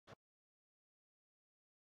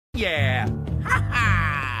Yeah! Ha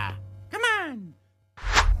ha! Come on!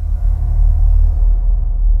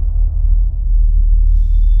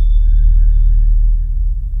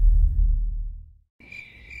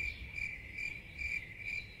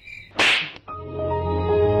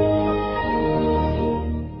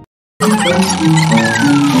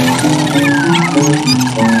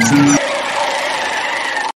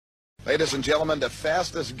 Ladies and gentlemen, the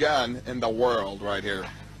fastest gun in the world right here.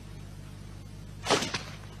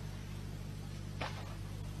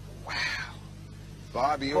 Wow.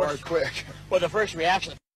 Bob, you are quick. Well, the first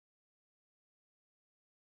reaction.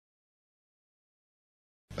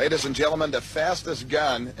 Ladies and gentlemen, the fastest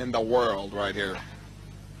gun in the world right here.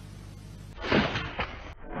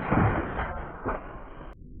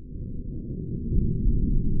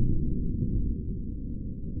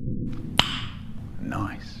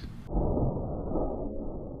 Nice.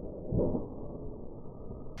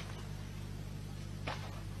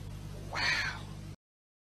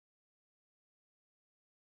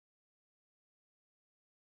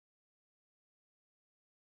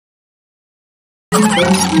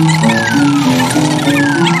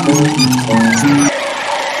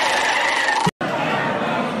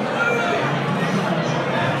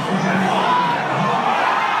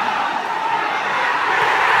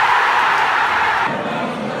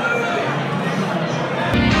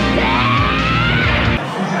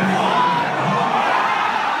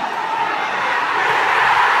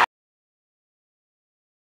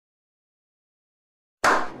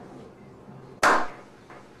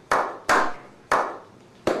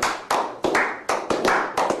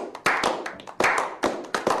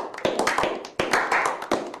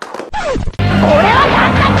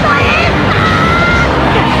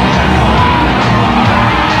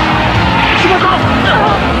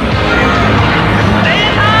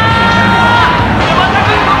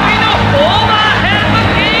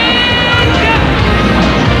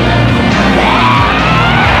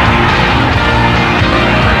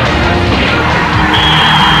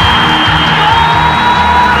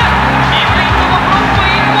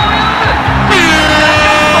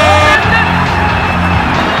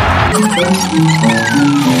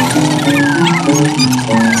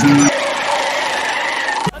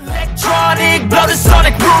 Electronic, blow the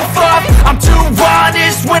sonic roof up. I'm too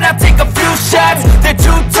honest when I take a few shots. They're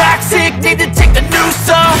too toxic, need to take the noose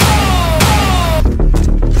off.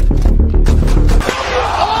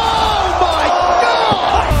 Oh my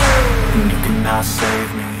God! You cannot save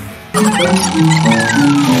me.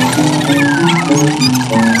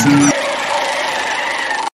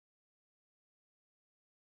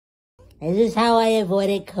 This is how I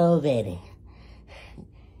avoided COVID.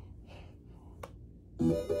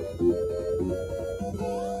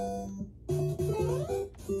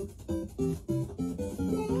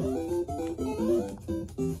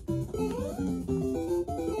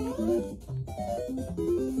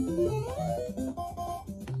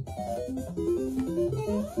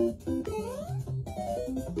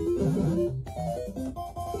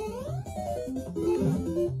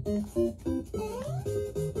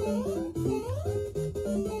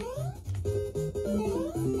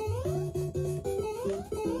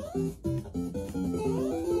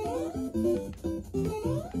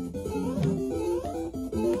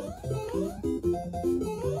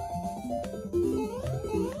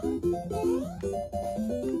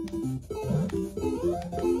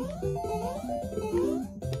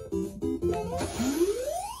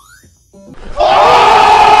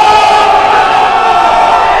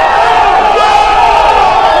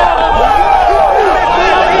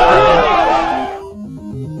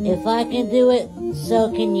 If I can do it,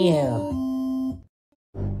 so can you.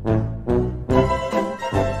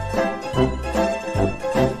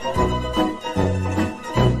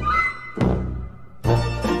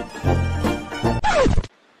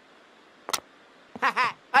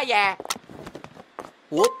 Oh yeah.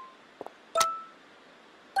 Whoop.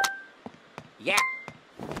 Yeah.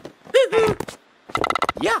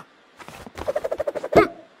 Yeah.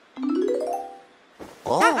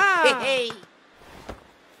 Oh. Hey, hey.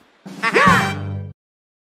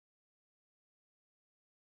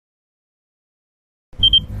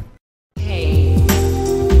 Hey,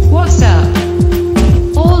 what's up,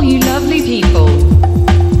 all you lovely people?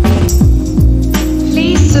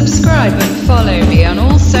 Please subscribe and follow me on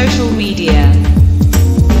all social media.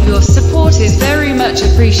 Your support is very much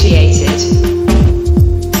appreciated.